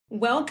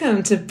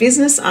Welcome to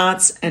Business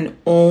Arts and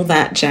All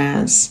That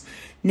Jazz.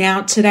 Now,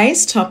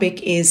 today's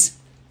topic is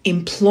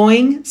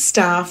employing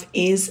staff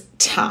is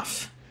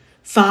tough.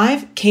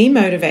 5 key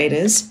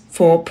motivators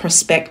for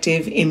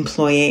prospective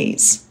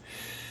employees.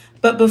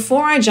 But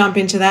before I jump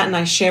into that and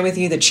I share with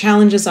you the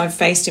challenges I've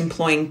faced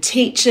employing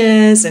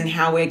teachers and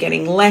how we're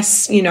getting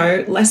less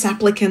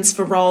applicants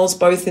for roles,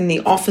 both in the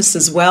office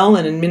as well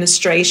and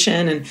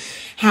administration, and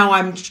how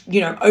I'm,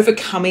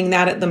 overcoming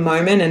that at the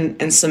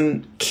moment and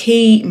some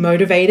key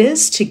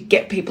motivators to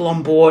get people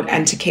on board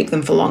and to keep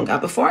them for longer.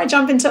 Before I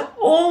jump into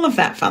all of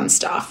that fun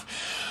stuff,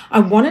 I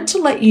wanted to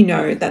let you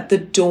know that the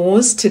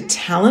doors to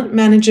Talent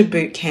Manager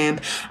Bootcamp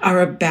are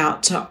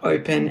about to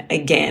open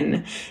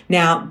again.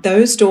 Now,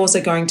 those doors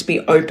are going to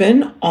be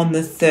open on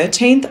the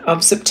 13th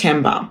of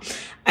September.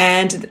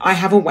 And I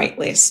have a wait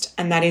list,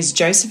 and that is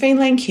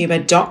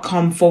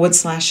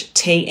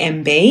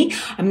josephinelancuba.com/TMB.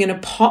 I'm going to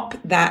pop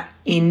that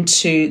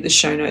into the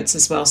show notes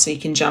as well, so you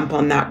can jump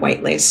on that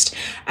wait list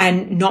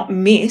and not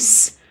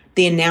miss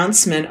the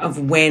announcement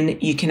of when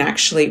you can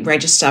actually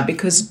register,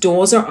 because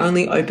doors are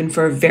only open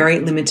for a very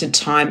limited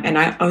time, and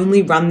I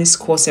only run this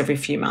course every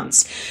few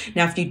months.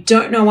 Now, if you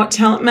don't know what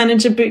Talent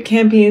Manager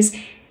Bootcamp is,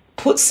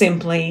 put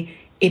simply,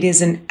 it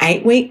is an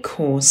 8-week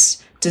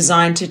course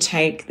designed to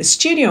take the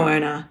studio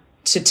owner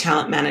to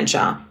talent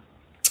manager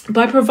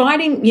by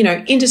providing,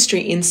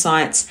 industry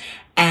insights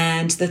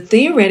and the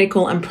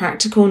theoretical and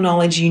practical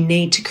knowledge you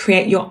need to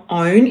create your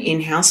own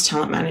in-house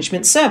talent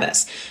management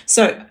service.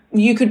 So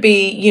you could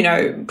be,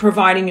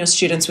 providing your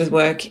students with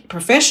work,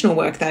 professional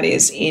work that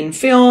is, in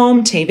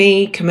film,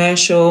 TV,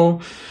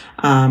 commercial,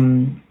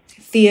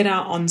 theatre,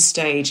 on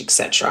stage,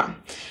 etc.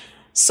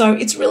 So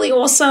it's really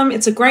awesome.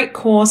 It's a great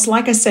course.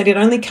 Like I said, it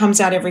only comes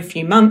out every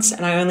few months,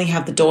 and I only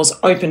have the doors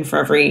open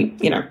for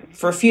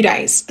for a few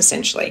days,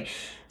 essentially.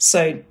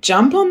 So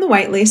jump on the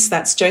wait list.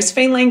 That's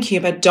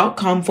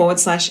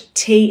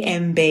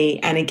josephinelancuba.com/TMB.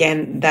 And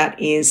again,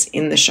 that is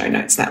in the show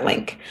notes, that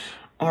link.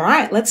 All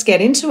right, let's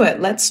get into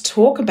it. Let's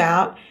talk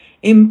about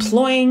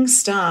employing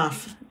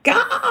staff.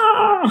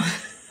 Gah!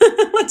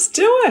 Let's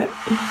do it.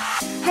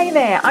 Hey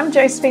there, I'm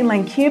Josephine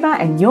Lancuba,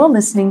 and you're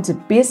listening to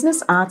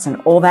Business Arts and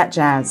All That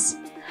Jazz.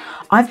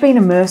 I've been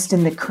immersed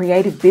in the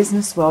creative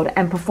business world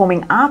and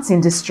performing arts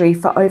industry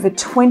for over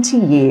 20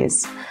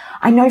 years.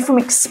 I know from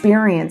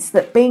experience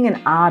that being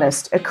an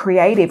artist, a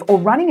creative, or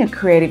running a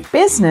creative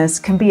business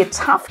can be a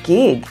tough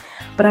gig,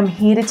 but I'm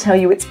here to tell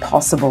you it's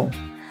possible.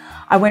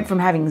 I went from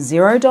having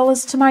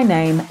 $0 to my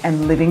name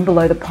and living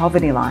below the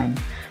poverty line,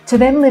 to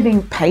then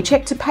living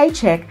paycheck to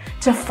paycheck,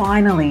 to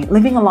finally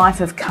living a life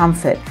of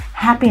comfort,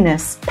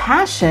 happiness,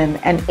 passion,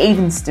 and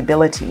even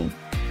stability.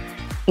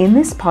 In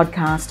this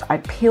podcast, I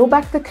peel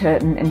back the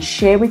curtain and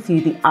share with you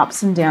the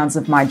ups and downs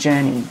of my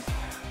journey.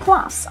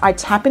 Plus, I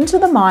tap into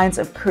the minds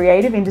of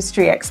creative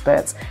industry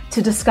experts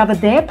to discover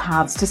their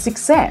paths to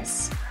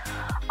success.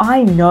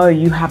 I know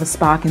you have a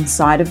spark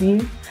inside of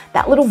you,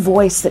 that little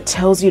voice that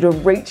tells you to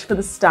reach for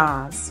the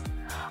stars.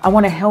 I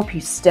want to help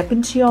you step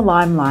into your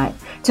limelight,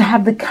 to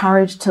have the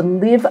courage to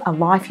live a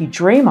life you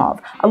dream of,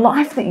 a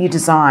life that you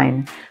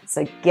design.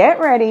 So get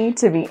ready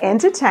to be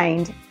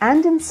entertained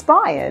and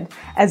inspired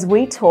as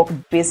we talk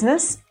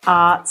business,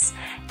 arts,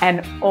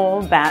 and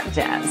all that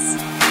jazz.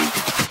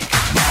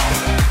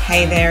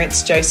 Hey there,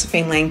 it's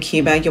Josephine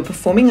Lancuba, your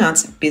performing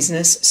arts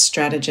business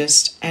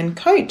strategist and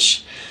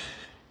coach.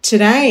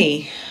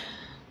 Today,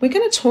 we're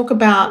going to talk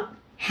about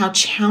how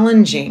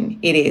challenging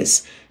it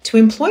is to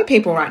employ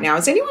people right now.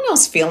 Is anyone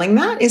else feeling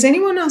that? Is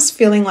anyone else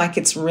feeling like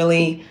it's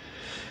really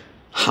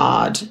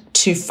hard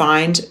to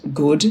find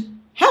good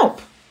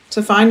help,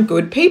 to find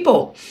good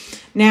people?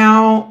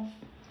 Now,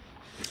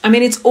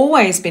 it's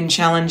always been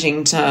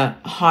challenging to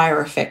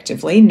hire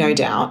effectively, no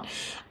doubt.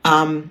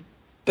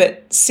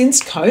 But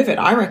since COVID,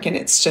 I reckon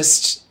it's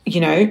just,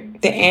 the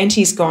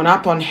ante's gone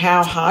up on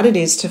how hard it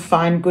is to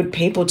find good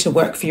people to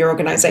work for your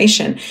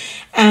organization.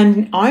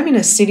 And I'm in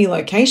a city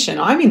location.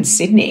 I'm in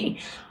Sydney.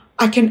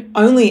 I can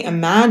only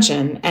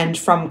imagine, and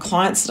from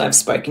clients that I've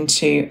spoken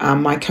to,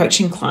 my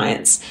coaching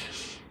clients,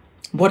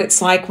 what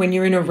it's like when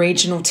you're in a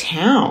regional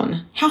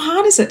town. How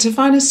hard is it to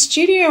find a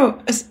studio,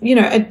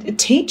 a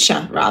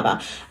teacher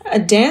rather, a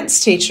dance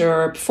teacher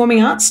or a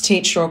performing arts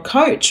teacher or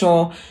coach,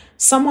 or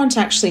someone to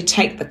actually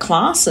take the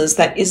classes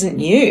that isn't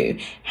you?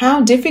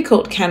 How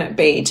difficult can it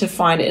be to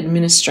find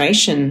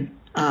administration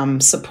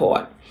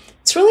support?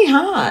 It's really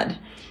hard.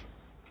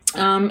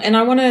 And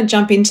I want to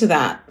jump into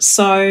that.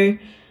 So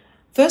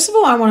first of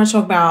all, I want to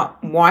talk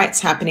about why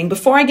it's happening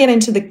before I get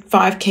into the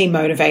 5 key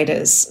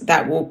motivators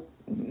that will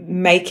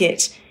make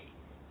it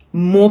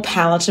more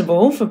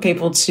palatable for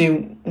people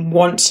to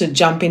want to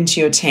jump into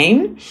your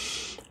team.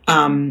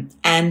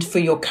 And for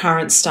your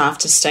current staff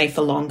to stay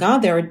for longer.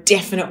 There are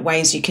definite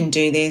ways you can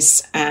do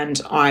this,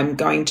 and I'm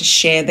going to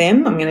share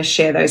them. I'm going to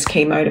share those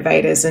key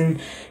motivators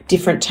and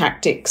different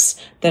tactics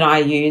that I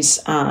use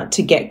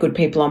to get good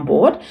people on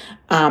board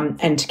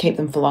and to keep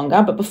them for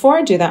longer. But before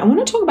I do that, I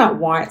want to talk about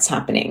why it's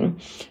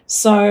happening.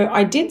 So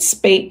I did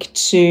speak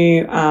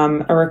to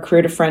a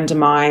recruiter friend of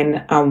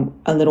mine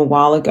a little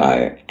while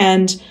ago,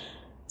 and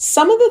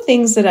some of the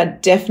things that are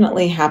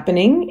definitely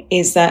happening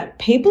is that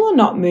people are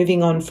not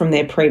moving on from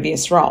their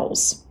previous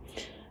roles.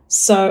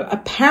 So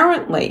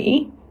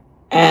apparently,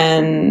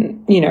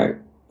 and,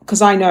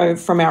 because I know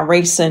from our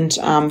recent,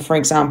 for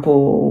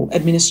example,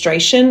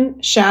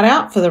 administration shout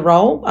out for the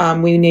role,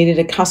 we needed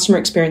a customer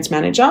experience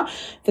manager.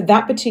 For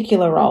that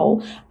particular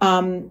role,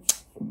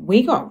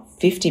 we got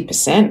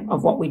 50%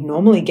 of what we'd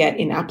normally get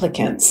in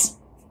applicants.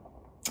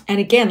 And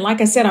again,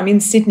 like I said, I'm in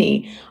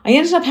Sydney. I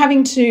ended up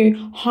having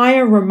to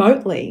hire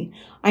remotely.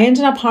 I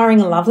ended up hiring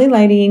a lovely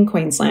lady in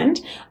Queensland.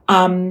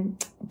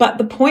 But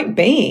the point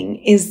being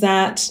is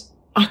that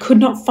I could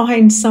not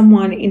find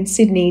someone in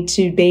Sydney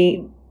to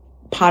be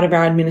part of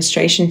our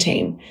administration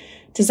team.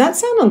 Does that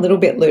sound a little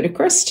bit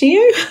ludicrous to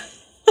you?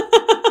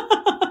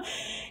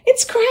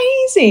 It's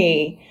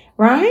crazy,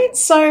 right?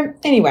 So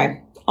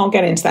anyway, I'll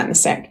get into that in a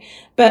sec.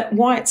 But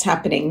why it's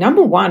happening.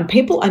 Number one,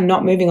 people are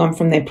not moving on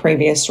from their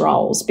previous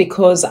roles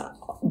because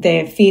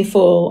they're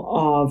fearful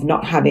of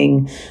not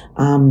having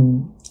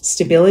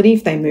stability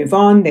if they move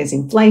on. There's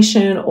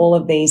inflation, all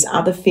of these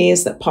other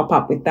fears that pop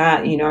up with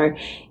that.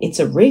 It's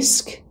a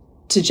risk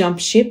to jump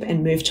ship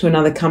and move to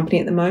another company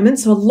at the moment.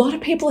 So a lot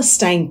of people are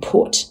staying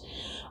put.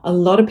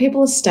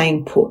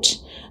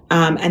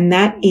 And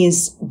that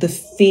is the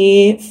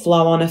fear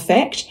flow-on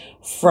effect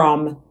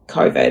from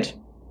COVID.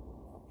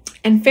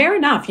 And fair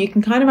enough, you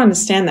can kind of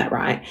understand that,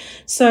 right?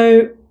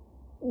 So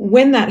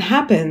when that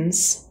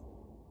happens,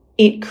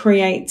 it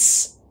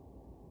creates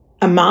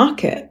a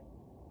market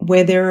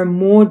where there are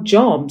more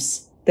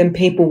jobs than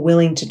people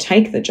willing to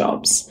take the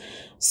jobs.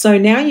 So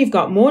now you've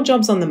got more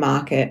jobs on the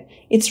market.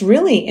 It's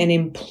really an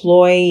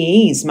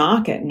employee's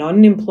market, not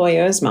an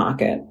employer's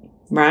market,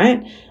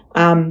 right?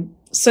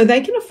 So they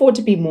can afford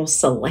to be more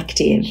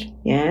selective.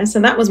 Yeah. So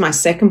that was my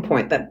second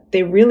point, that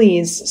there really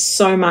is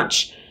so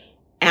much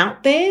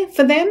out there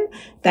for them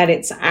that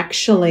it's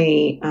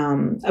actually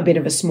a bit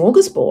of a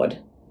smorgasbord,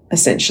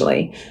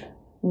 essentially,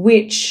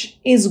 which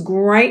is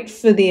great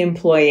for the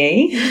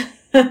employee,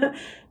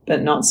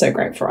 but not so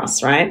great for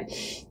us, right?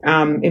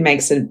 It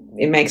makes it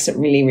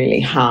really,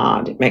 really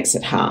hard. It makes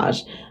it hard.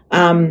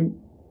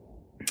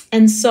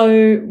 And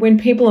so when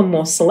people are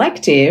more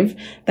selective,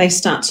 they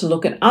start to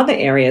look at other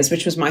areas,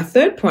 which was my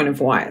third point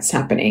of why it's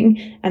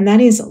happening, and that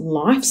is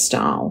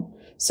lifestyle.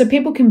 So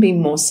people can be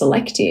more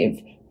selective.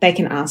 They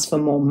can ask for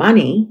more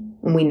money.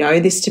 And we know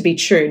this to be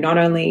true, not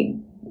only,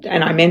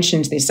 and I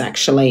mentioned this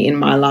actually in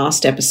my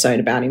last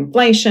episode about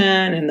inflation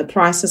and the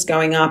prices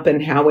going up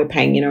and how we're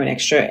paying, an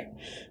extra,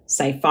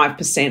 say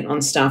 5%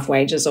 on staff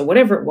wages or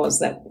whatever it was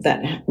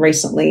that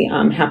recently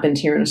happened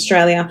here in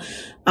Australia.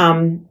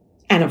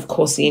 And of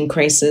course, the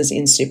increases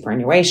in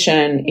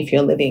superannuation. If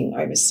you're living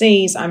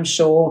overseas, I'm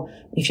sure,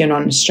 if you're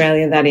not in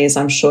Australia, that is,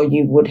 I'm sure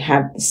you would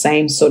have the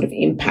same sort of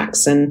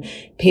impacts and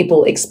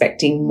people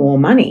expecting more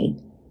money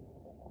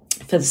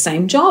for the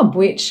same job,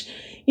 which,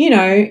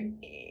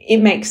 it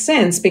makes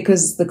sense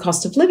because the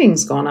cost of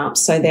living's gone up.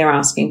 So they're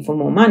asking for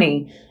more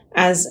money.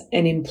 As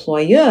an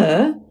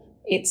employer,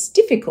 it's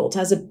difficult.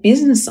 As a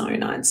business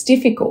owner, it's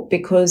difficult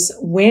because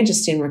we're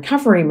just in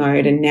recovery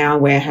mode and now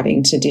we're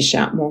having to dish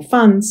out more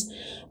funds.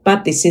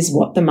 But this is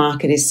what the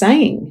market is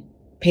saying.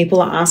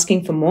 People are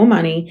asking for more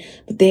money,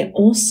 but they're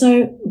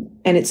also,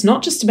 and it's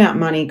not just about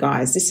money,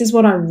 guys. This is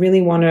what I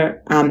really want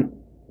to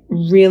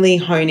really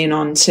hone in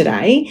on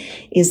today,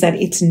 is that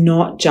it's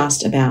not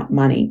just about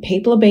money.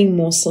 People are being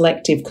more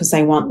selective because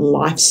they want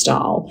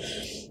lifestyle.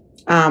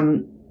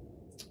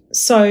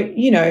 So,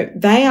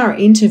 they are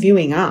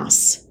interviewing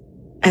us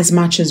as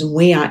much as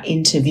we are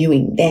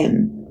interviewing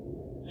them.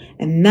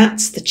 And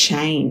that's the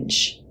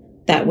change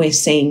that we're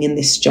seeing in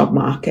this job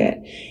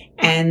market.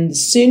 And the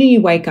sooner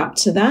you wake up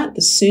to that,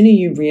 the sooner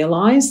you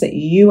realize that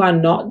you are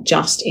not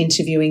just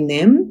interviewing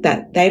them,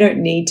 that they don't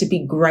need to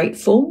be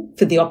grateful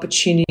for the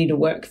opportunity to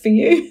work for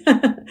you,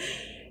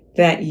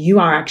 that you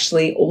are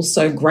actually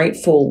also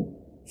grateful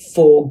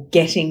for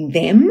getting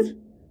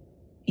them.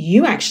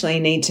 You actually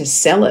need to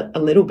sell it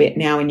a little bit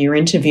now in your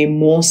interview,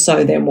 more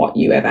so than what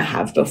you ever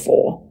have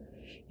before.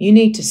 You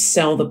need to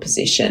sell the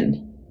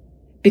position,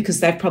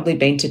 because they've probably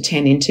been to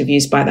 10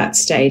 interviews by that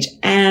stage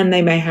and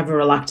they may have a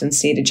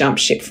reluctancy to jump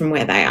ship from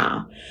where they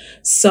are.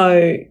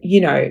 So,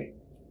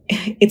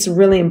 it's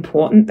really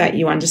important that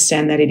you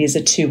understand that it is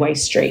a two-way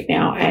street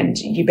now, and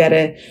you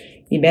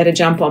better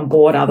jump on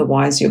board.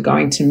 Otherwise, you're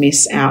going to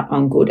miss out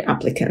on good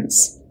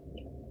applicants.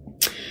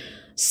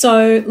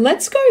 So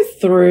let's go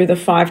through the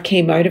 5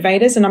 key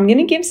motivators, and I'm going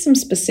to give some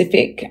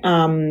specific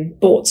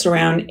thoughts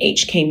around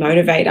each key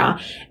motivator,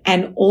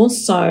 and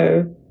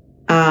also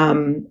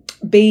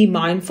be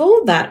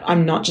mindful that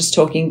I'm not just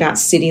talking about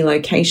city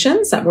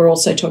locations, that we're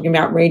also talking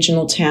about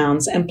regional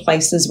towns and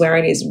places where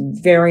it is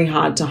very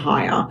hard to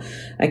hire.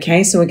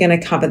 Okay, so we're going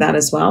to cover that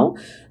as well.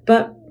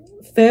 But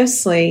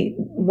firstly,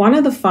 one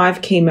of the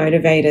 5 key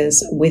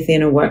motivators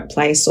within a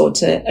workplace, or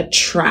to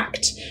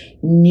attract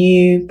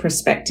new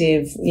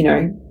prospective,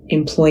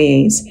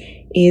 employees,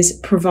 is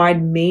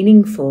provide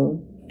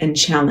meaningful and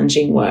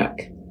challenging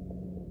work.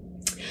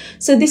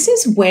 So this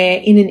is where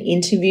in an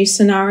interview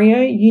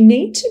scenario, you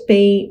need to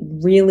be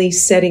really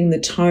setting the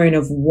tone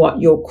of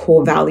what your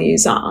core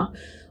values are,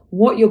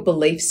 what your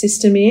belief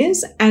system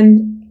is,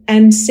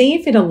 and see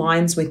if it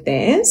aligns with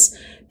theirs.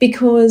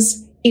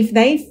 Because if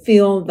they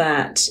feel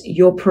that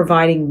you're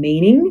providing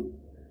meaning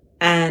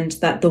and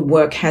that the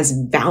work has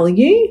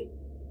value,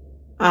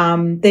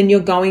 then you're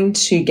going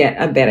to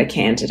get a better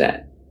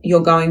candidate.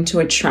 You're going to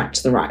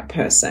attract the right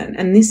person.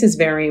 And this is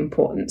very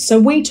important. So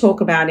we talk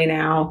about in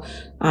our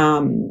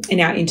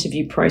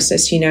interview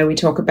process, we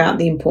talk about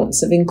the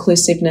importance of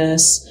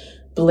inclusiveness,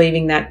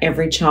 believing that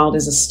every child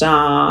is a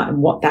star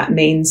and what that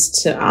means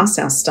to us,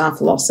 our star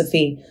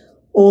philosophy,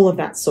 all of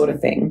that sort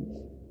of thing.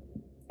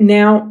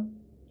 Now,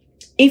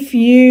 if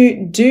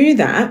you do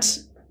that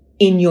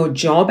in your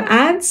job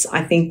ads,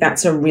 I think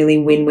that's a really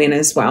win-win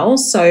as well.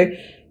 So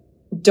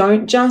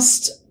don't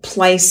just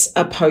place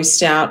a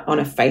post out on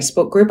a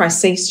Facebook group. I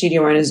see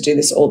studio owners do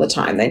this all the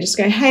time. They just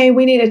go, hey,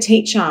 we need a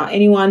teacher.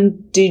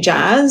 Anyone do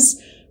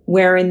jazz?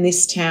 We're in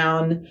this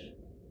town.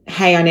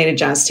 Hey, I need a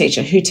jazz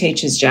teacher. Who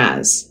teaches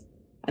jazz?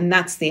 And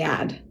that's the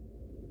ad.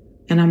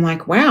 And I'm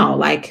like, wow,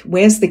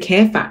 where's the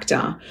care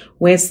factor?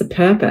 Where's the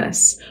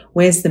purpose?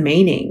 Where's the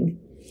meaning?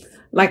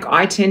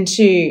 I tend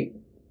to,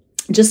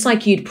 just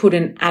like you'd put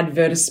an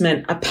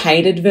advertisement, a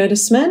paid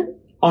advertisement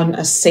on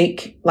a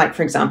Seek,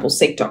 for example,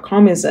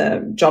 Seek.com is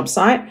a job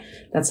site.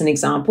 That's an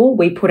example.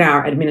 We put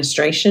our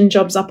administration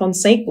jobs up on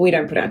Seek, but we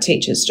don't put our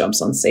teachers'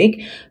 jobs on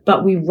Seek,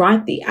 but we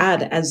write the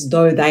ad as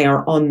though they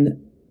are on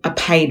a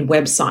paid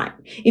website.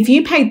 If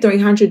you paid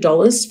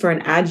 $300 for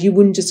an ad, you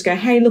wouldn't just go,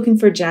 hey, looking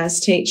for a jazz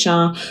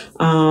teacher.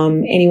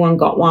 Anyone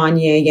got one?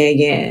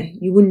 Yeah.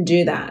 You wouldn't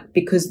do that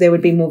because there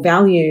would be more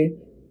value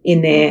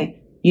in there.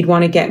 You'd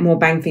want to get more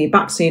bang for your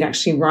buck. So you'd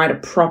actually write a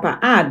proper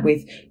ad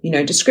with,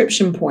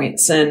 description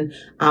points and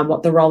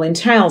what the role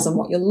entails and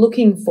what you're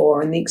looking for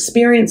and the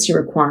experience you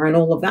require and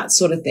all of that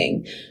sort of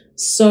thing.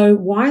 So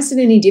why is it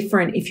any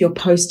different if you're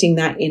posting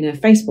that in a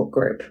Facebook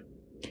group?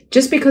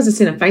 Just because it's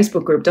in a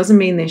Facebook group doesn't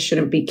mean there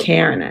shouldn't be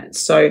care in it.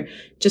 So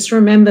just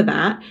remember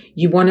that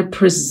you want to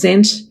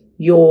present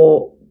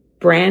your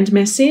brand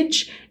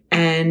message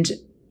and,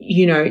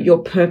 your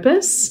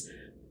purpose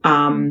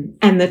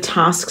and the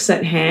tasks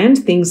at hand,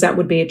 things that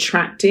would be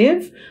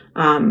attractive.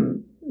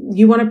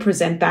 You want to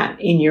present that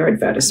in your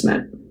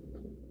advertisement.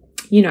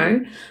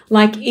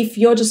 If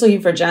you're just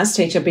looking for a jazz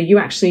teacher, but you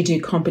actually do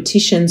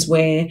competitions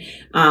where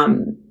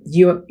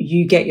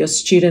you get your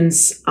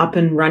students up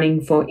and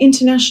running for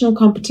international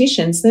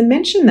competitions, then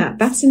mention that.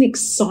 That's an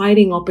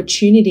exciting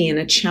opportunity and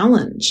a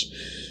challenge.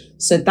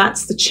 So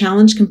that's the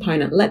challenge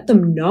component. Let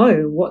them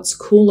know what's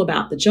cool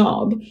about the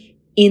job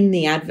in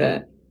the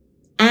advert.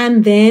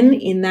 And then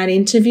in that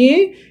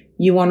interview,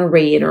 you want to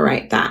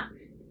reiterate that.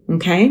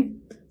 Okay?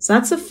 So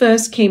that's the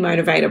first key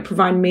motivator,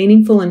 provide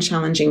meaningful and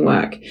challenging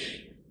work.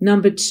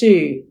 Number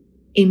 2,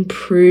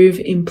 improve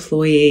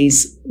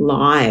employees'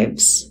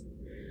 lives.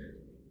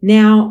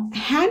 Now,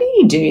 how do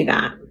you do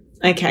that?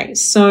 Okay,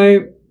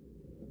 so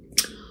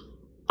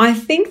I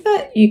think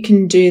that you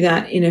can do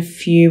that in a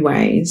few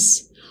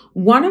ways.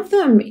 One of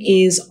them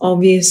is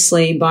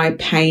obviously by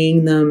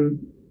paying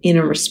them in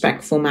a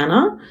respectful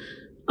manner.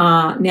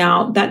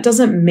 Now, that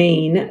doesn't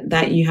mean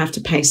that you have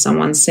to pay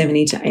someone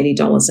 $70 to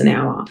 $80 an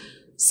hour.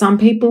 Some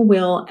people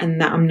will,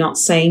 and that I'm not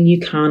saying you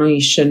can't or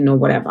you shouldn't or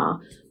whatever.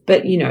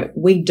 But,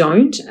 we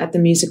don't at the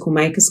Musical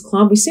Makers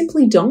Club. We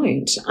simply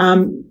don't.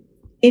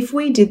 If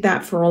we did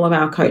that for all of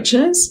our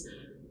coaches,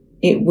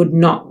 it would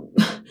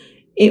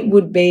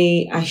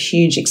be a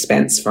huge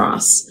expense for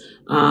us.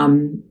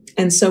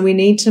 And so we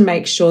need to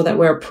make sure that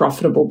we're a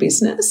profitable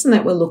business and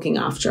that we're looking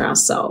after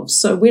ourselves.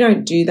 So we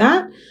don't do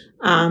that.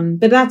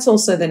 But that's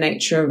also the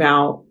nature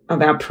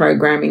of our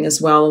programming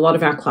as well. A lot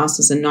of our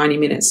classes are 90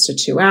 minutes to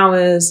 2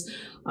 hours.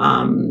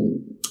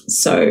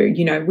 So,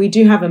 we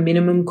do have a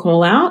minimum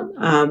call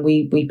out.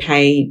 We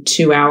pay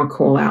 2-hour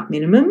call out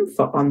minimum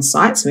for on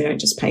site. So we don't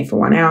just pay for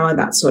 1 hour,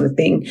 that sort of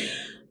thing.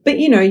 But,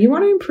 you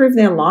want to improve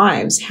their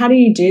lives. How do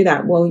you do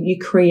that? Well, you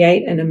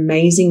create an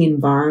amazing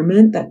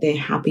environment that they're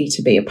happy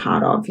to be a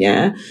part of.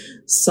 Yeah.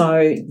 So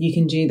you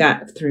can do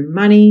that through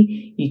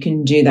money. You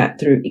can do that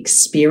through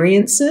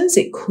experiences.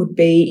 It could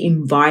be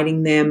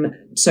inviting them.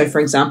 So, for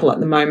example, at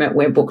the moment,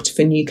 we're booked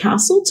for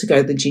Newcastle to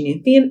go to the Junior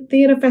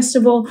Theatre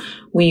Festival.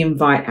 We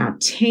invite our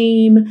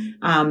team.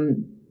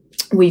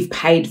 We've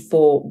paid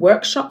for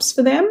workshops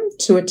for them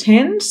to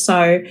attend.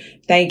 So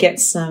they get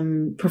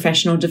some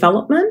professional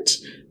development,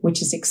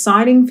 which is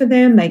exciting for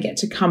them. They get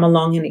to come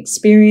along and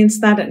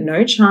experience that at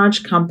no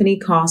charge, company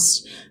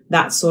cost,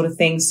 that sort of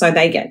thing. So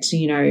they get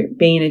to,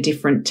 be in a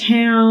different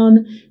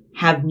town,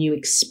 have new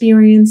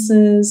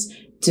experiences,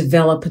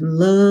 develop and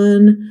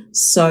learn.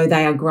 So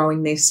they are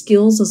growing their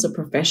skills as a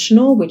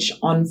professional, which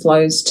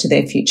on-flows to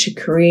their future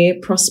career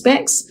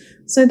prospects.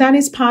 So that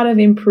is part of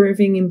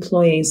improving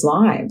employees'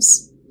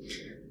 lives.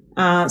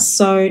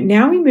 So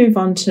now we move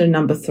on to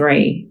number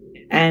 3.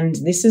 And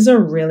this is a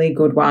really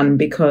good one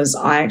because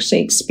I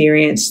actually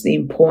experienced the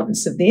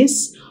importance of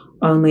this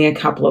only a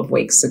couple of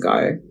weeks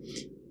ago.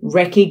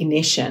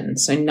 recognition.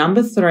 So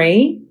number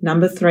three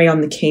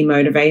on the key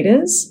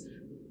motivators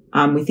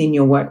within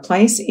your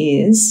workplace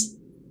is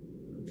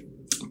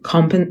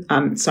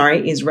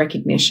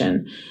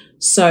recognition.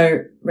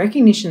 So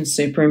recognition is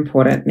super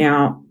important.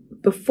 Now,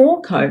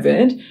 before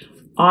COVID,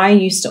 I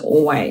used to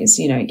always,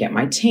 get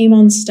my team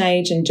on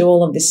stage and do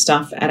all of this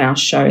stuff at our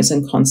shows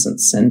and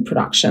concerts and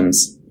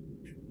productions.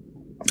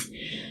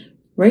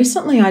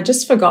 Recently, I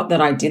just forgot that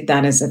I did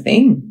that as a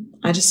thing.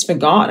 I just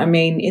forgot. I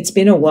mean, it's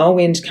been a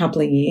whirlwind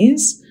couple of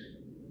years.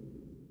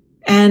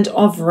 And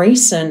of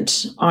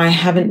recent, I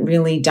haven't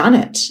really done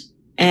it.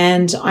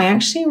 And I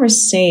actually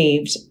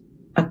received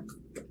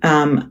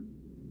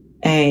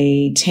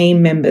a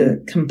team member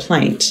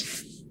complaint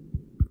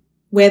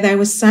where they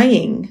were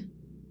saying,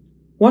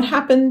 what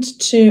happened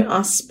to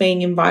us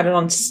being invited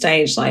onto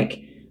stage?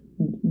 Like,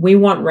 we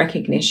want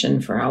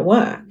recognition for our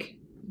work.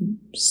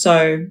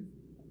 So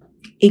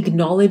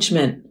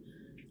acknowledgement,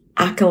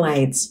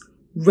 accolades,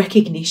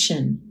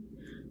 recognition.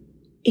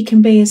 It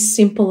can be as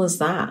simple as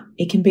that.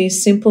 It can be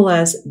as simple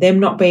as them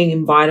not being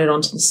invited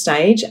onto the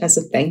stage as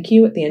a thank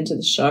you at the end of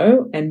the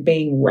show and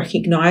being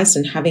recognized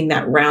and having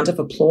that round of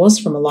applause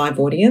from a live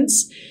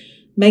audience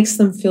makes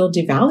them feel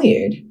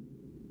devalued.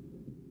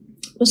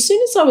 As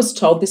soon as I was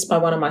told this by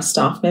one of my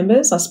staff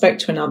members, I spoke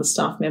to another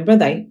staff member.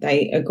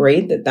 They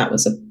agreed that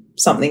was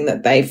something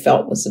that they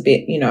felt was a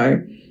bit,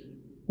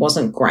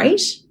 wasn't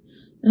great.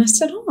 And I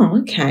said, oh,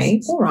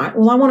 okay, all right.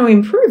 Well, I want to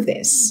improve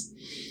this.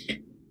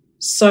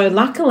 So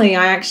luckily,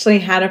 I actually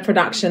had a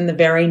production the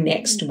very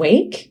next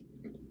week,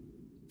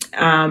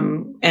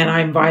 and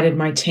I invited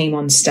my team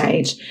on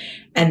stage,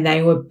 and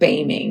they were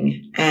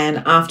beaming. And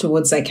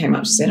afterwards, they came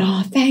up and said,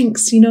 oh,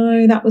 thanks,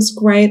 that was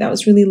great. That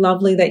was really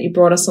lovely that you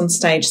brought us on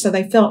stage. So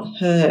they felt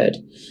heard.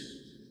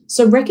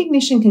 So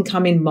recognition can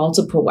come in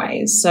multiple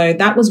ways. So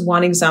that was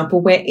one example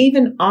where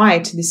even I,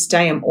 to this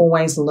day, am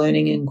always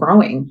learning and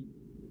growing.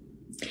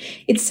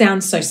 It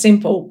sounds so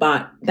simple,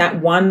 but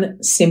that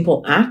one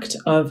simple act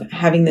of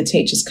having the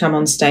teachers come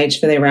on stage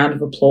for their round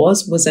of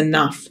applause was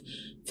enough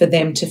for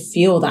them to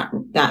feel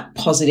that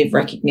positive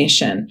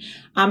recognition.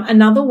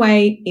 Another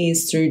way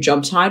is through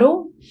job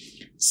title.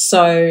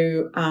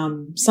 So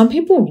some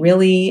people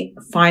really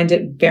find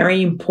it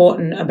very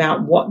important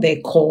about what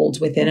they're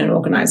called within an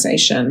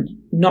organization.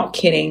 Not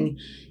kidding.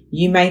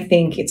 You may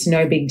think it's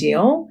no big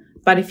deal,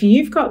 but if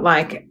you've got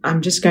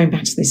I'm just going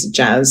back to this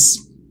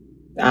jazz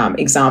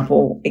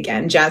example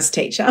again, jazz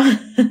teacher.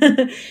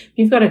 If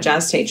you've got a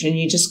jazz teacher and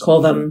you just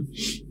call them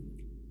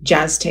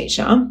jazz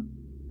teacher,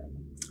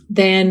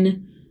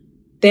 then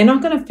they're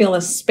not going to feel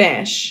as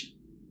special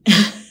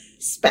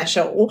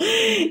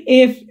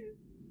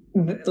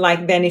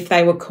if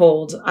they were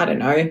called, I don't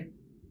know,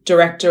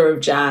 director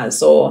of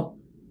jazz or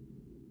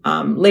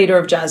leader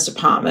of jazz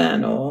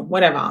department or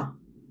whatever,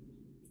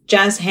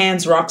 jazz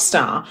hands rock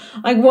star,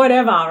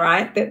 whatever,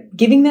 right? That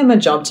giving them a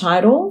job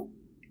title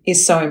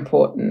is so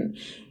important.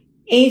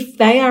 If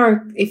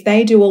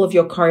they do all of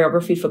your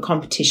choreography for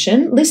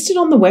competition, list it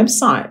on the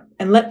website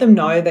and let them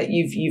know that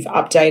you've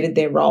updated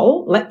their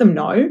role. Let them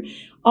know,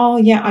 oh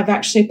yeah, I've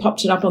actually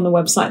popped it up on the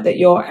website that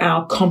you're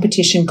our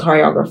competition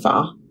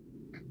choreographer,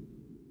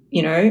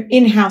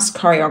 in-house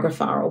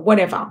choreographer or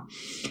whatever.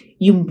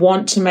 You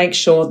want to make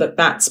sure that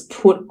that's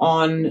put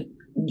on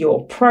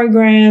your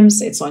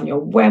programs. It's on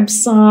your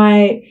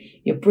website.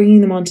 You're bringing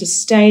them onto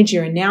stage.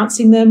 You're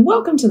announcing them.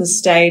 Welcome to the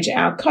stage,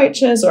 our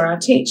coaches or our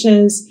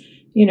teachers.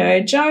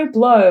 Joe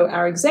Blow,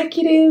 our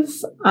executive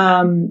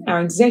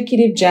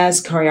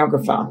jazz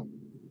choreographer.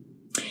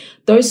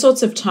 Those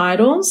sorts of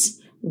titles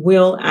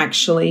will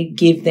actually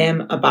give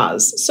them a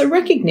buzz. So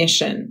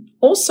recognition.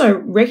 Also,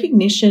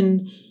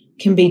 recognition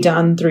can be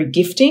done through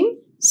gifting.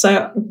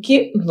 So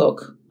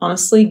look,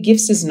 honestly,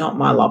 gifts is not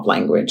my love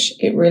language.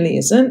 It really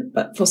isn't.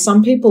 But for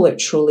some people, it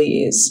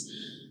truly is.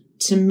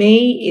 To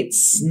me,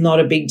 it's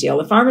not a big deal.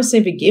 If I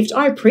receive a gift,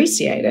 I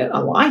appreciate it. I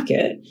like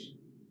it,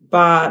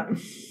 but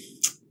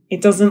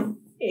it doesn't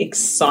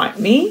excite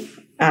me,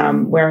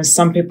 whereas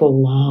some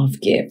people love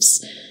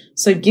gifts.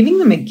 So giving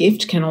them a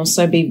gift can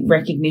also be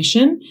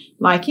recognition.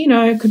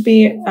 It could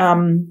be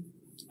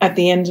at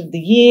the end of the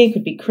year, it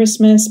could be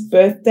Christmas,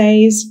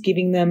 birthdays,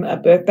 giving them a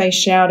birthday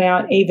shout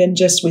out, even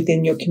just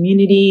within your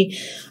community,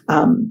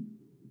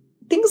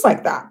 things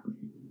like that.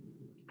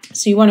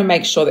 So you want to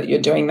make sure that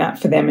you're doing that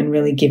for them and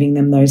really giving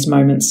them those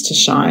moments to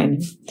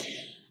shine.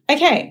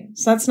 Okay,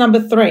 so that's number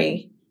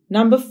 3.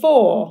 Number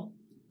 4,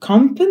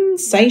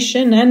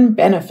 compensation and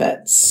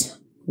benefits.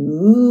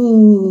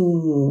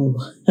 Ooh,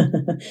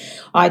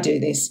 I do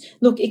this.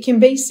 Look, it can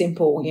be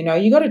simple.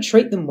 You got to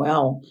treat them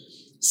well.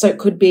 So it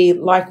could be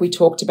like we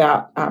talked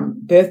about,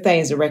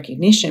 birthday as a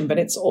recognition, but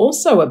it's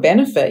also a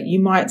benefit. You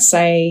might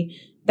say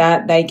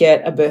that they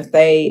get a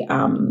birthday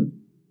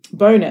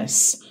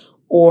bonus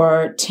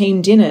or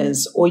team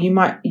dinners, or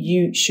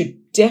you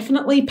should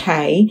definitely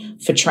pay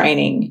for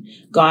training.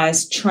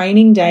 Guys,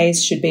 training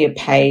days should be a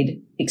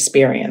paid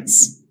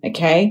experience,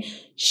 okay?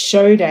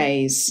 Show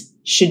days,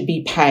 should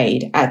be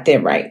paid at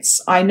their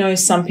rates. I know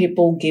some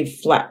people give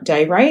flat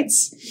day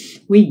rates.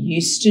 We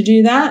used to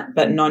do that,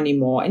 but not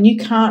anymore. And you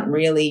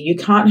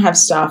can't have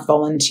staff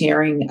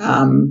volunteering.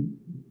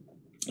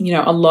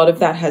 A lot of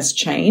that has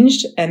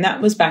changed. And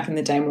that was back in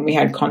the day when we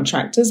had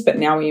contractors, but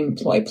now we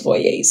employ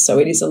employees. So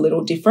it is a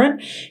little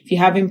different. If you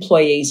have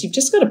employees, you've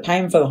just got to pay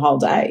them for the whole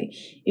day.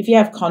 If you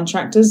have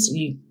contractors,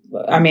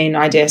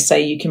 I dare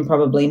say you can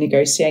probably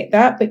negotiate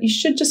that, but you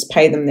should just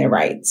pay them their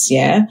rates.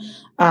 Yeah.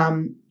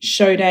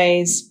 Show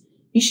days,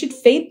 you should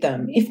feed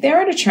them. If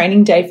they're at a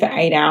training day for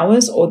 8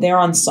 hours or they're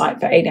on site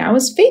for 8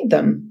 hours, feed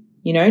them,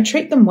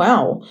 treat them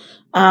well.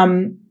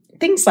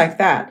 Things like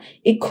that.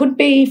 It could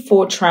be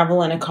for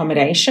travel and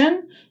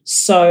accommodation.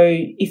 So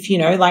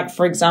if,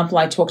 for example,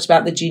 I talked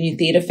about the Junior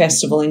Theatre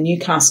Festival in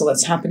Newcastle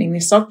that's happening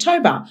this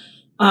October.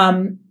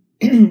 I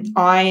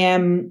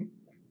am,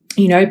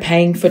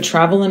 paying for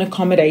travel and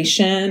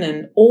accommodation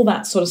and all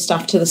that sort of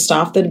stuff to the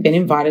staff that have been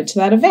invited to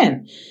that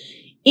event.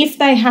 If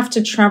they have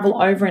to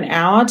travel over an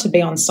hour to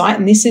be on site,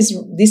 and this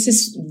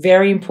is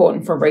very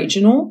important for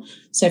regional.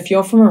 So if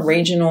you're from a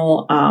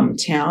regional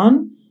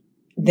town,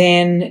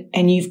 then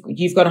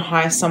you've got to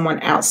hire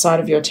someone outside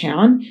of your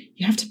town,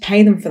 you have to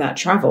pay them for that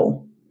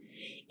travel.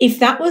 If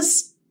that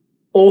was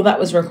all that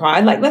was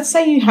required, like let's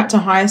say you had to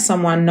hire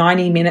someone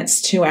 90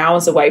 minutes, 2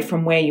 hours away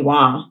from where you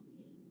are.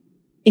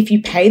 If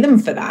you pay them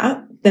for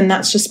that, then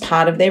that's just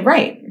part of their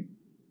rate.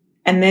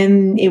 And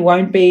then it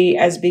won't be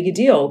as big a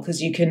deal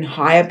because you can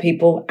hire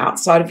people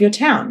outside of your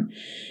town.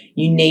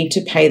 You need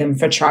to pay them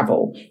for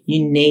travel.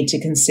 You need to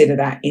consider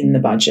that in the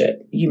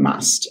budget. You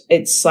must.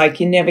 It's like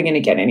you're never going to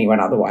get anyone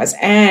otherwise.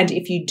 And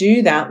if you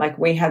do that, like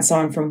we had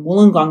someone from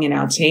Wollongong in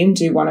our team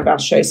do one of our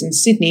shows in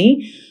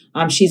Sydney.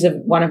 She's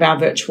one of our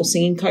virtual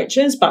singing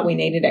coaches, but we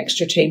needed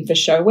extra team for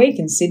show week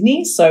in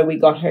Sydney. So we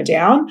got her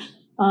down.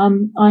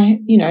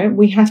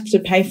 We have to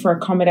pay for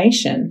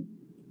accommodation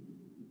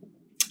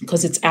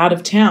because it's out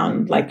of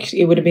town. Like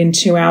it would have been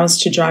 2 hours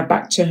to drive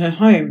back to her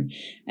home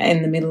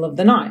in the middle of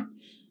the night.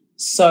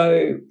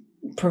 So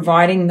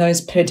providing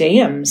those per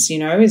diems,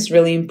 is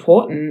really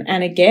important.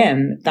 And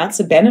again, that's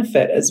a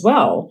benefit as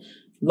well.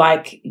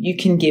 Like you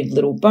can give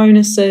little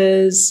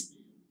bonuses,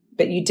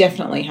 but you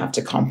definitely have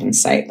to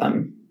compensate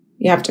them.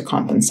 You have to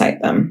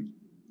compensate them.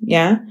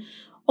 Yeah.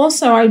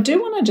 Also, I do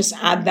want to just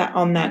add that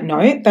on that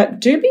note that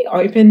do be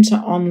open to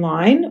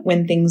online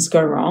when things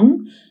go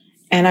wrong.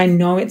 And I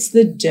know it's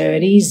the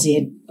dirty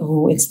Z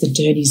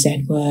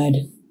word.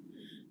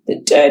 The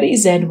dirty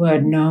Z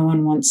word no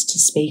one wants to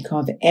speak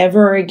of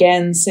ever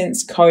again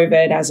since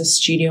COVID as a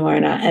studio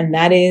owner, and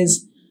that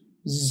is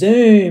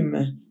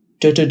Zoom.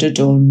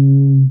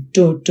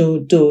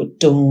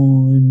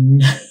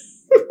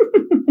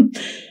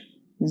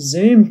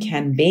 Zoom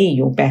can be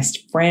your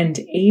best friend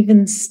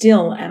even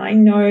still, and I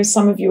know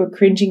some of you are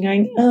cringing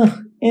going,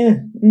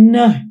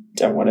 no,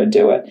 don't want to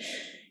do it.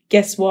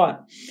 Guess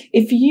what?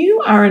 If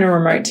you are in a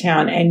remote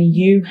town and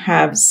you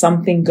have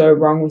something go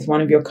wrong with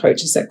one of your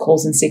coaches that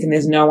calls in sick and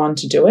there's no one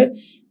to do it,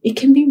 it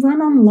can be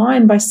run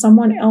online by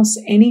someone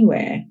else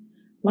anywhere.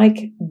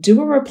 Like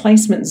do a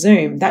replacement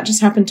Zoom. That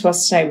just happened to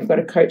us today. We've got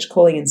a coach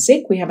calling in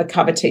sick. We have a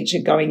cover teacher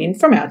going in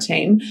from our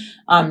team,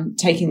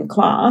 taking the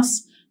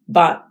class,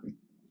 but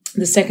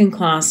the second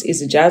class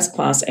is a jazz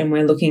class and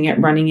we're looking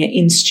at running it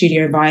in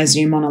studio via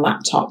Zoom on a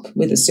laptop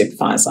with a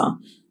supervisor.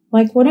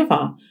 Like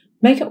whatever,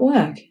 make it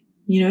work.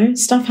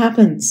 Stuff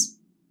happens.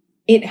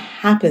 It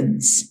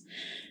happens.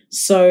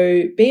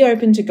 So be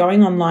open to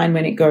going online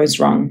when it goes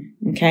wrong.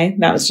 Okay.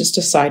 That was just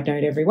a side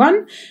note,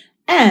 everyone.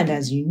 And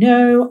as you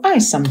know, I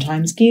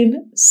sometimes give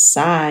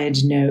side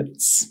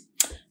notes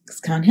because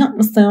can't help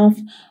myself.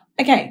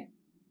 Okay.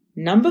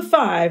 Number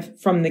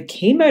 5 from the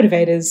key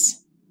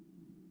motivators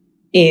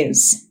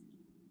is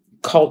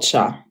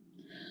culture.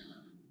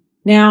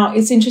 Now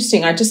it's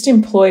interesting. I just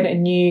employed a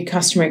new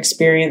customer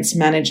experience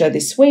manager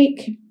this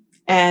week.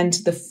 And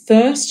the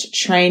first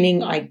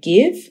training I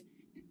give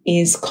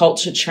is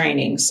culture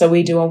training. So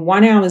we do a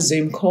 1-hour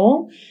Zoom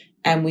call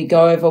and we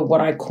go over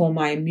what I call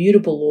my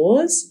immutable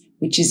laws,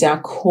 which is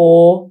our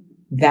core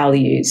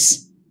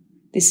values.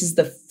 This is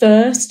the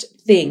first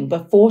thing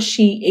before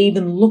she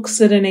even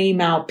looks at an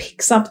email,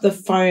 picks up the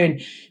phone,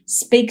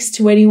 speaks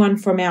to anyone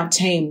from our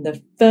team.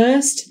 The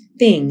first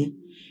thing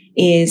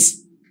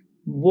is,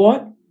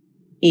 what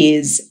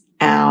is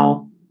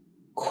our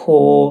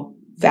core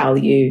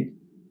value?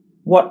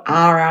 What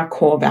are our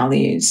core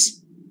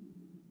values?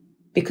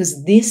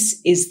 Because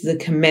this is the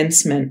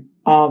commencement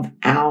of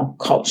our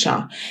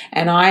culture.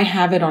 And I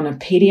have it on a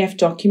PDF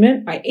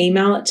document. I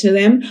email it to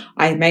them.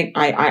 I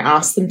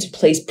ask them to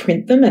please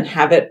print them and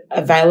have it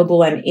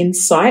available and in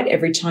sight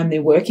every time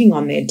they're working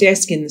on their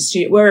desk, in the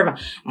studio, wherever,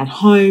 at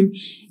home.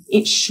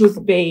 It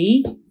should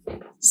be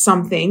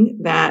something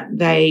that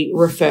they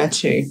refer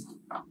to.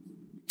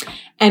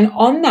 And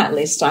on that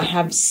list, I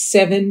have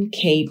 7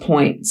 key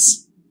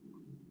points.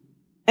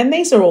 And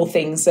these are all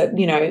things that,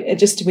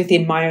 just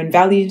within my own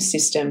value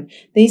system,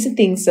 these are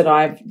things that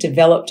I've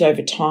developed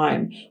over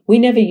time. We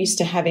never used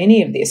to have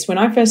any of this. When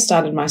I first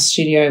started my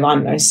studio, I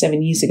don't know,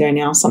 7 years ago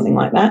now, something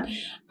like that,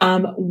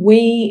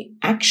 we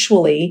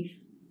actually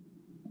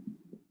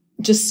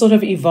just sort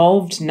of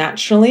evolved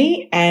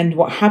naturally. And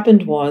what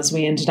happened was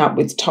we ended up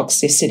with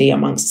toxicity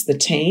amongst the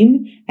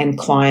team and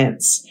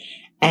clients.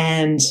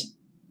 And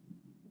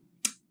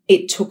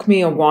it took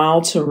me a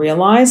while to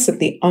realize that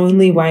the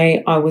only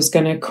way I was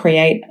going to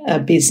create a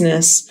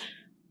business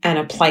and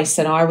a place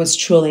that I was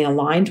truly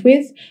aligned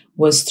with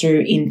was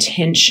through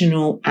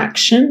intentional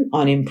action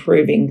on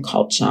improving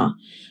culture.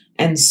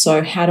 And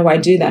so how do I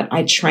do that?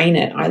 I train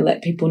it. I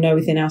let people know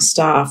within our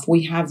staff.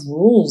 We have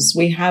rules.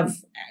 We have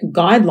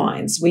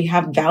guidelines. We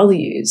have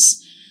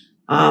values.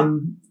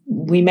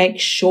 We make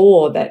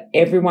sure that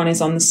everyone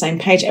is on the same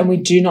page, and we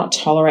do not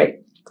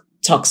tolerate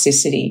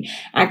toxicity.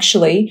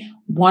 Actually,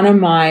 one of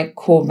my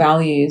core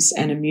values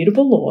and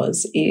immutable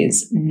laws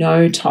is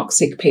no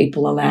toxic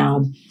people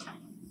allowed.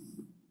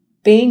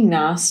 Being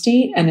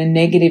nasty and a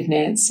negative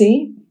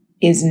Nancy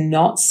is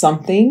not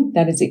something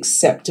that is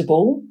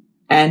acceptable,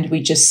 and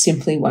we just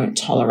simply won't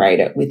tolerate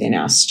it within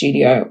our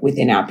studio,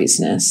 within our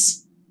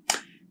business.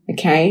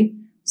 Okay?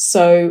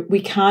 So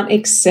we can't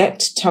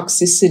accept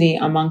toxicity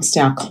amongst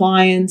our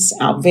clients,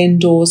 our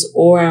vendors,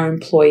 or our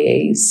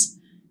employees.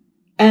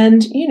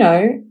 And,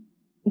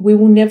 we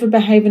will never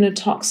behave in a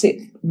toxic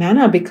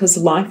manner because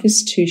life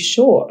is too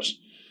short.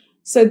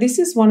 So this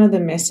is one of the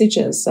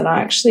messages that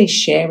I actually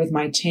share with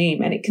my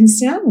team, and it can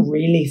sound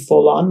really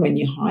full on when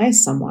you hire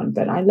someone,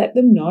 but I let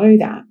them know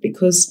that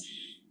because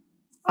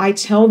I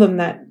tell them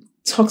that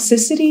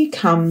toxicity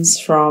comes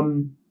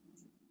from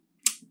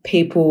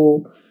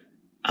people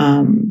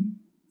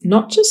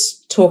not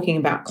just talking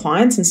about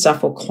clients and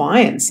stuff or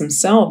clients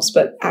themselves,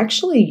 but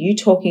actually you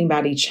talking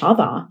about each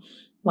other.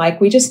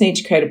 Like, we just need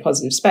to create a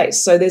positive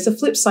space. So there's a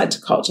flip side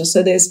to culture.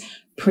 So there's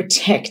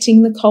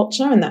protecting the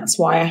culture, and that's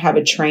why I have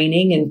a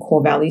training and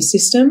core value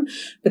system.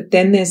 But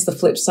then there's the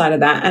flip side of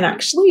that, and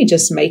actually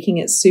just making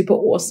it super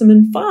awesome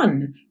and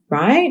fun,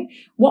 right?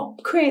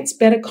 What creates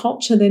better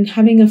culture than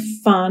having a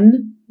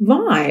fun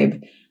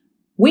vibe?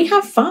 We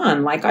have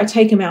fun. Like, I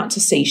take them out to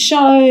see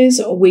shows,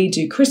 or we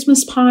do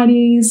Christmas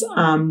parties.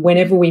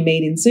 Whenever we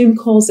meet in Zoom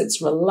calls,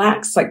 it's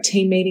relaxed, like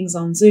team meetings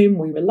on Zoom.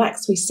 We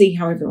relax. We see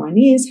how everyone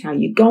is, how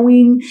you're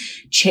going,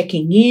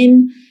 checking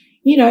in,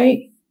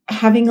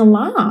 having a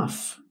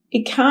laugh.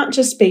 It can't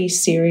just be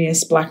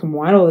serious, black and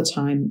white all the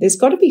time. There's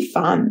got to be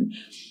fun,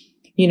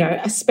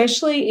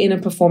 especially in a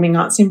performing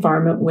arts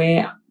environment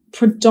where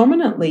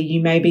predominantly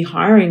you may be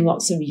hiring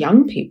lots of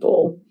young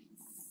people.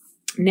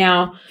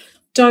 Now,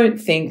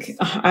 don't think,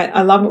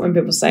 I love it when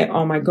people say,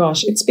 oh my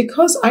gosh, it's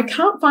because I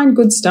can't find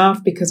good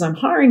staff because I'm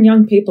hiring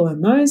young people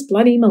and those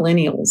bloody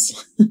millennials.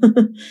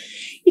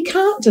 You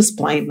can't just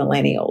blame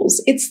millennials.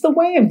 It's the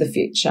way of the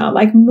future.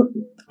 Like,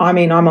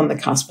 I'm on the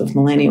cusp of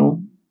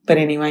millennial, but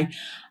anyway,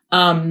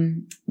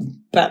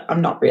 but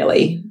I'm not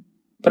really,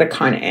 but I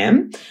kind of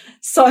am.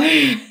 So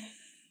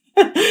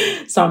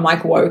I'm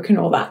like woke and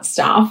all that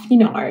stuff,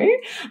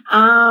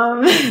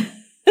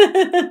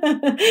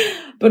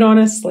 but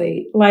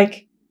honestly,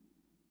 like,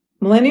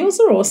 millennials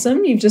are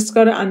awesome. You've just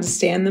got to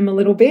understand them a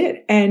little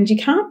bit, and you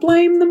can't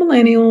blame the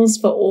millennials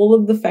for all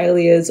of the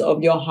failures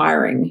of your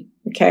hiring,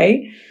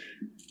 okay?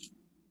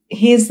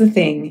 Here's the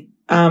thing.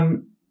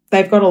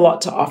 They've got a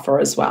lot to offer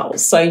as well.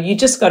 So you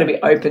just got to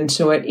be open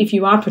to it. If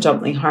you are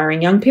predominantly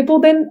hiring young people,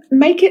 then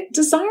make it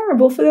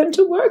desirable for them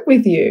to work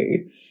with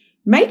you.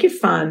 Make it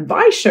fun.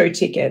 Buy show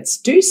tickets.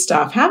 Do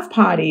stuff. Have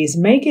parties.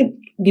 Make it,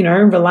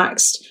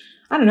 relaxed.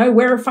 I don't know,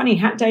 wear a funny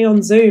hat day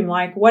on Zoom,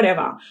 like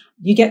whatever.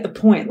 You get the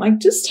point. Like,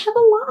 just have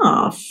a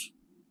laugh,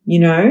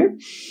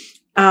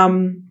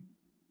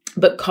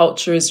 But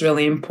culture is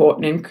really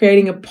important, and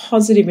creating a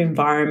positive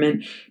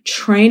environment,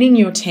 training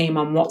your team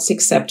on what's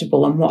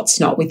acceptable and what's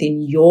not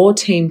within your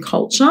team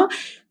culture,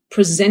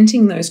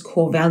 presenting those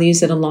core values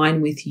that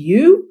align with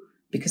you,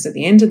 because at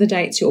the end of the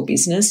day, it's your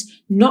business,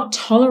 not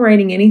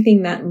tolerating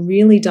anything that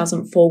really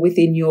doesn't fall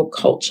within your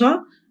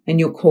culture and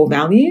your core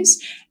values,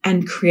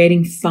 and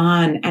creating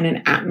fun and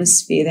an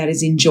atmosphere that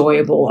is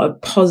enjoyable, a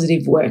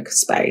positive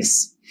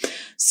workspace.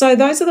 So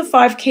those are the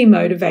 5 key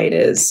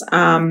motivators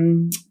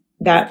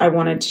that I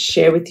wanted to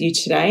share with you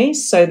today,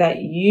 so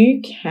that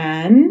you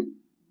can,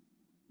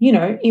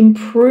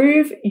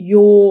 improve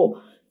your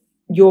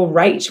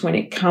rate when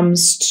it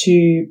comes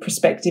to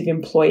prospective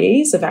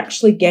employees, of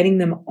actually getting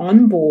them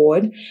on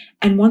board.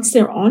 And once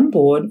they're on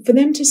board, for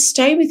them to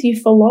stay with you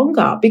for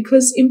longer,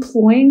 because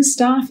employing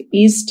staff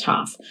is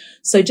tough.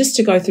 So just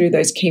to go through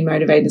those key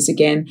motivators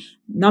again,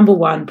 number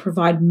 1,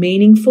 provide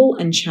meaningful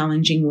and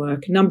challenging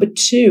work. Number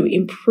 2,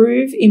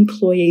 improve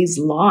employees'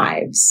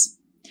 lives.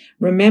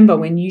 Remember,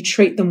 when you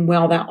treat them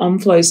well, that on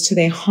flows to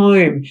their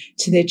home,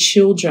 to their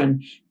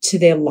children, to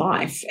their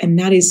life. And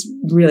that is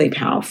really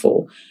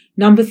powerful.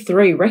 Number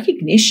 3,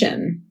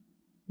 recognition.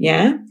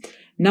 Yeah.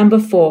 Number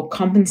 4,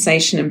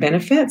 compensation and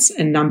benefits.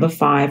 And number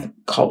 5,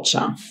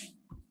 culture.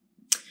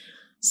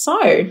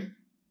 So,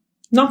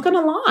 not going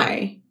to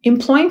lie,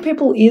 employing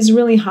people is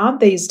really hard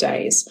these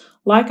days.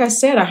 Like I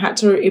said, I had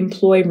to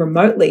employ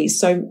remotely.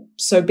 So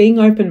being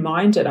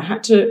open-minded, I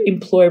had to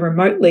employ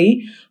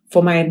remotely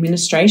for my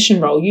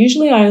administration role.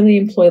 Usually I only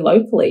employ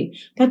locally.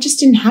 That just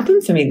didn't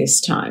happen for me this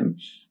time.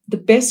 The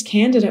best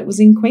candidate was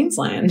in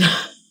Queensland.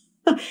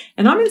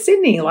 And I'm in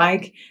Sydney.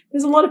 Like,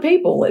 there's a lot of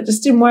people. It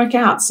just didn't work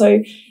out.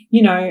 So,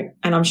 you know,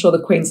 and I'm sure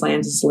the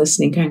Queenslanders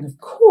listening going, of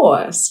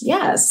course,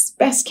 yes,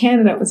 best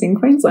candidate was in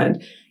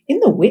Queensland. In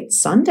the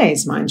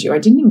Whitsundays, mind you. I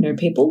didn't even know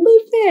people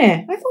lived there.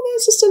 I thought that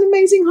was just an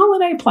amazing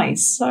holiday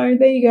place. So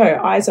there you go.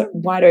 Eyes are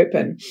wide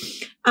open.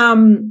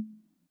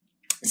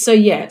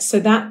 So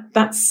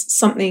that's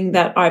something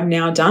that I've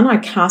now done. I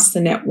cast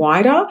the net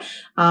wider.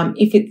 When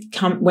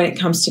it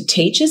comes to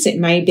teachers, it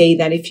may be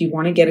that if you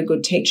want to get a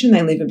good teacher and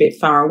they live a bit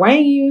far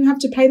away, you have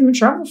to pay them a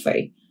travel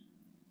fee.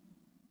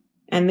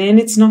 And then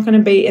it's not going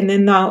to be, and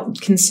then they'll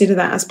consider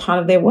that as part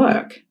of their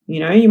work. You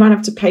know, you might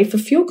have to pay for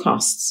fuel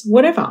costs,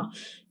 whatever.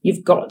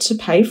 You've got to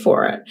pay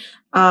for it.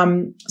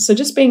 So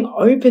just being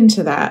open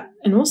to that,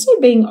 and also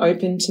being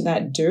open to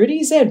that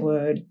dirty Z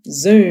word,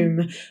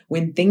 Zoom,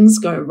 when things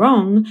go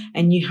wrong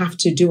and you have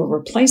to do a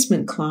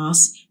replacement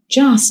class,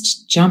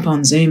 just jump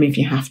on Zoom if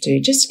you have to.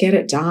 Just get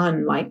it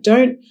done. Like,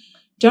 don't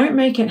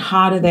make it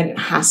harder than it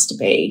has to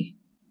be.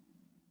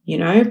 You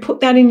know, put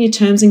that in your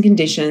terms and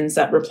conditions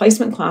that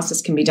replacement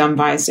classes can be done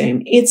via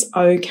Zoom. It's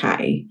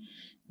okay.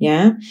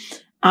 Yeah.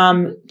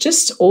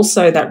 Just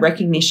also that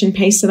recognition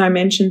piece that I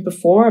mentioned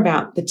before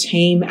about the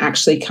team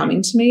actually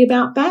coming to me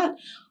about that.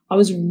 I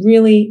was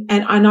really,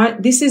 and I know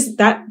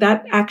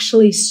that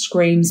actually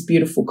screams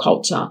beautiful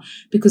culture,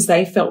 because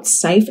they felt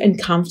safe and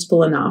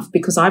comfortable enough,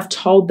 because I've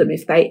told them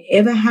if they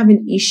ever have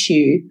an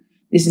issue,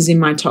 this is in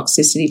my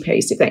toxicity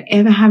piece, if they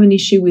ever have an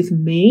issue with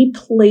me,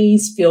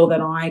 please feel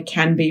that I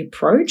can be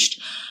approached.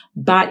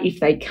 But if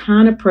they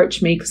can't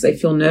approach me because they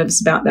feel nervous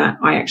about that,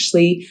 I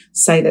actually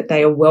say that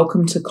they are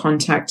welcome to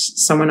contact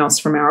someone else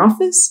from our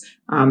office.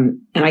 And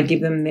I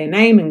give them their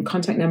name and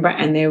contact number,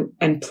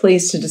 and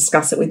pleased to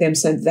discuss it with them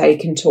so they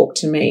can talk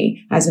to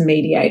me as a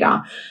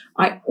mediator.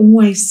 I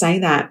always say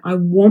that. I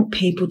want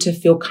people to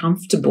feel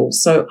comfortable.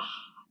 So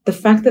the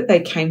fact that they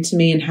came to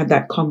me and had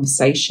that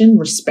conversation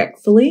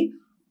respectfully,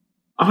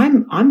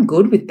 I'm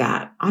good with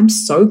that. I'm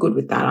so good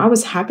with that. I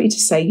was happy to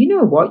say, you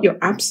know what? You're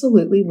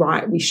absolutely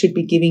right. We should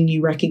be giving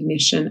you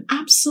recognition.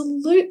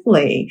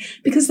 Absolutely.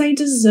 Because they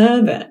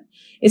deserve it.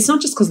 It's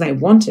not just because they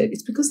want it.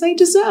 It's because they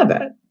deserve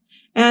it.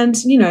 And,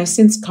 you know,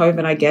 since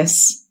COVID, I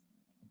guess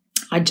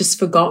I'd just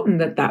forgotten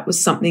that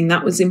was something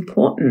that was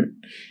important.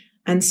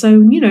 And so,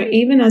 you know,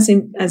 even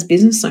as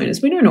business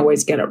owners, we don't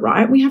always get it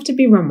right. We have to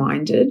be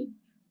reminded.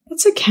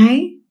 That's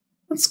okay.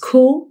 That's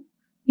cool.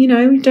 You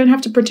know, we don't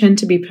have to pretend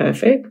to be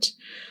perfect.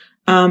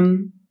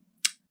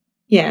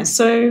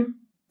 So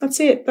that's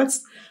it.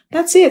 That's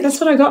it. That's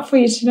what I got for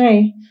you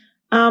today.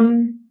 Now,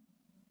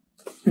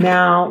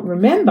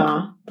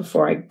 remember,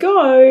 before I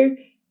go,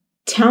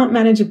 Talent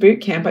Manager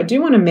Bootcamp, I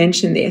do want to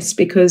mention this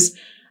because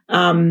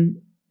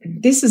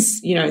this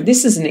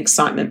is an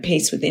excitement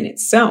piece within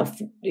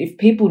itself. If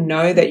people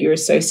know that you're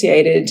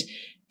associated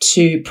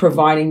to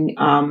providing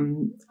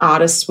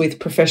artists with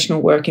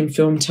professional work in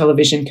film,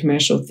 television,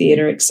 commercial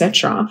theatre,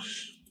 etc.,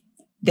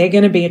 they're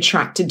going to be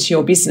attracted to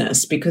your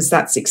business because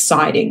that's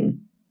exciting.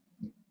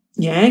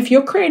 Yeah, if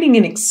you're creating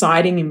an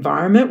exciting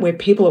environment where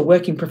people are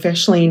working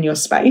professionally in your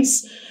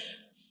space,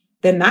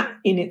 then that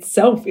in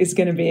itself is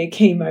going to be a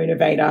key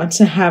motivator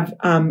to have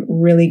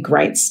really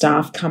great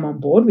staff come on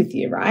board with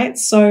you, right?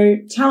 So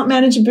Talent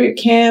Manager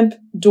Bootcamp,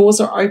 doors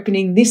are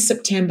opening this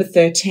September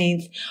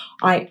 13th.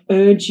 I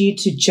urge you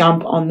to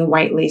jump on the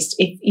wait list.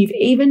 If you've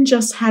even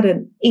just had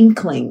an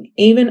inkling,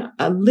 even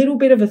a little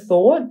bit of a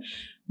thought,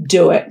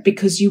 do it,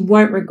 because you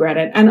won't regret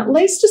it. And at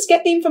least just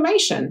get the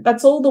information.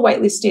 That's all the wait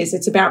list is.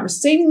 It's about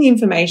receiving the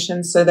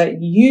information so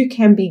that you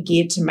can be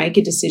geared to make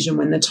a decision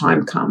when the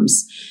time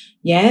comes.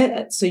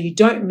 Yeah, so you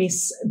don't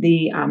miss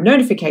the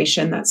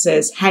notification that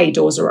says, hey,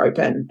 doors are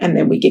open, and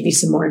then we give you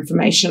some more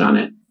information on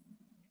it.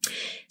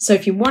 So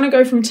if you want to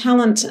go from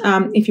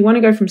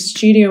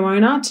studio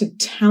owner to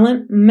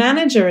talent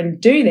manager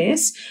and do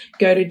this,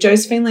 go to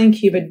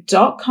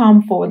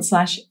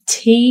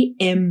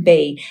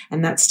josephinelancuba.com/TMB,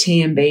 and that's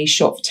TMB,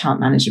 short for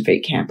Talent Manager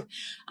Bootcamp.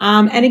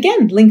 And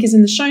again, link is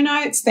in the show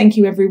notes. Thank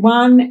you,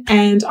 everyone,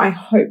 and I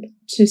hope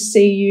to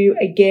see you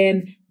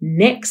again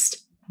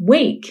next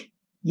week.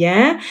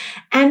 Yeah.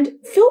 And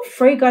feel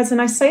free, guys,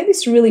 and I say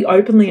this really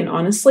openly and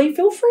honestly,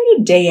 feel free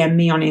to DM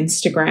me on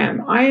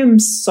Instagram. I am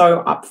so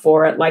up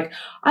for it. Like,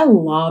 I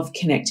love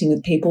connecting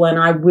with people, and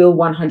I will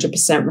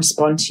 100%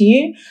 respond to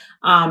you.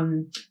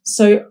 And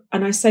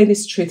I say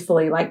this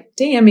truthfully, like,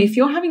 DM me if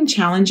you're having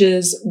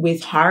challenges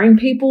with hiring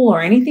people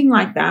or anything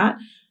like that.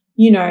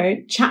 You know,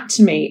 chat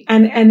to me.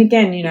 And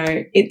again, you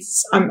know,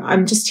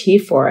 I'm just here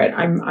for it.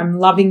 I'm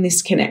loving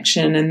this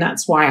connection, and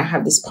that's why I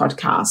have this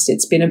podcast.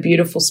 It's been a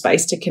beautiful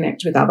space to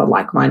connect with other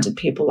like-minded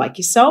people like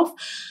yourself.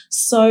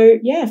 So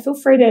yeah, feel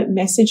free to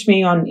message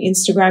me on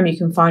Instagram. You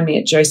can find me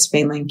at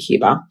Josephine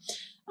Lancuba.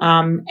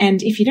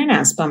 And if you don't know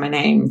how to spell my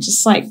name,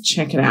 just like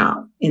check it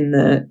out in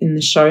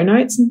the show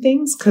notes and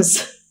things,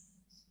 because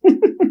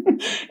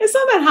it's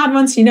not that hard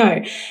once you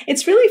know.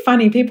 It's really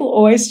funny. People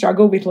always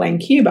struggle with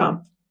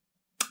Lancuba.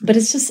 But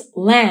it's just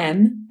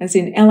LAN, as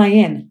in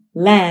LAN,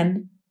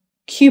 LAN,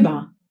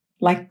 Cuba,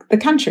 like the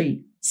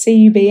country,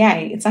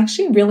 CUBA. It's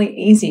actually really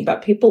easy,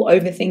 but people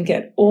overthink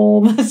it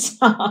all the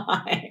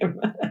time.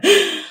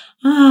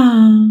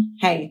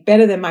 Hey,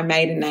 better than my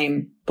maiden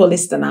name,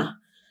 Polistana.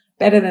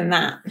 Better than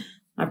that.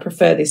 I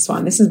prefer this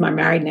one. This is my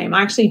married name.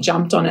 I actually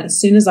jumped on it as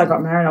soon as I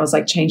got married. I was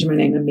like changing my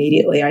name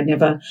immediately. I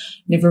never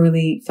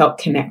really felt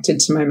connected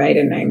to my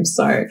maiden name.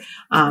 So,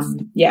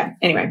 yeah,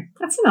 anyway,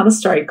 that's another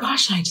story.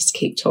 Gosh, I just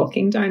keep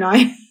talking, don't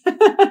I?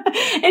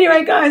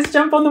 Anyway, guys,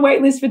 jump on the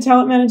wait list for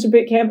Talent Manager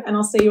Bootcamp, and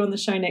I'll see you on the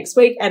show next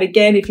week. And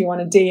again, if you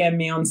want to DM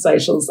me on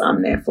socials,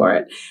 I'm there for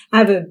it.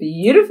 Have a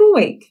beautiful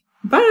week.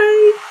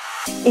 Bye.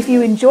 If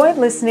you enjoyed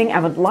listening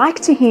and would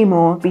like to hear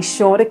more, be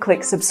sure to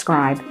click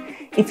subscribe.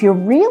 If you're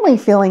really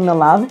feeling the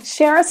love,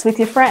 share us with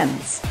your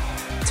friends.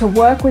 To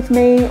work with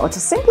me or to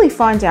simply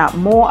find out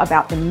more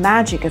about the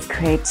magic of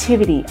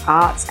creativity,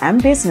 arts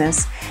and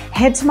business,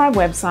 head to my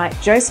website,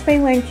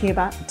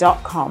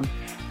 josephinelancuba.com,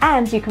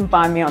 and you can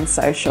find me on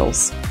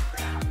socials.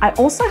 I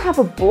also have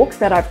a book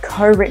that I've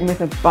co-written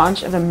with a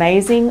bunch of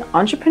amazing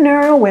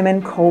entrepreneurial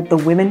women called The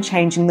Women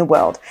Changing the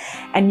World,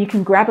 and you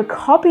can grab a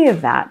copy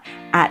of that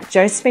at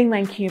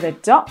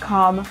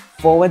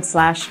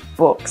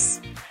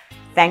josephinelancuba.com/books.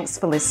 Thanks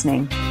for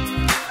listening.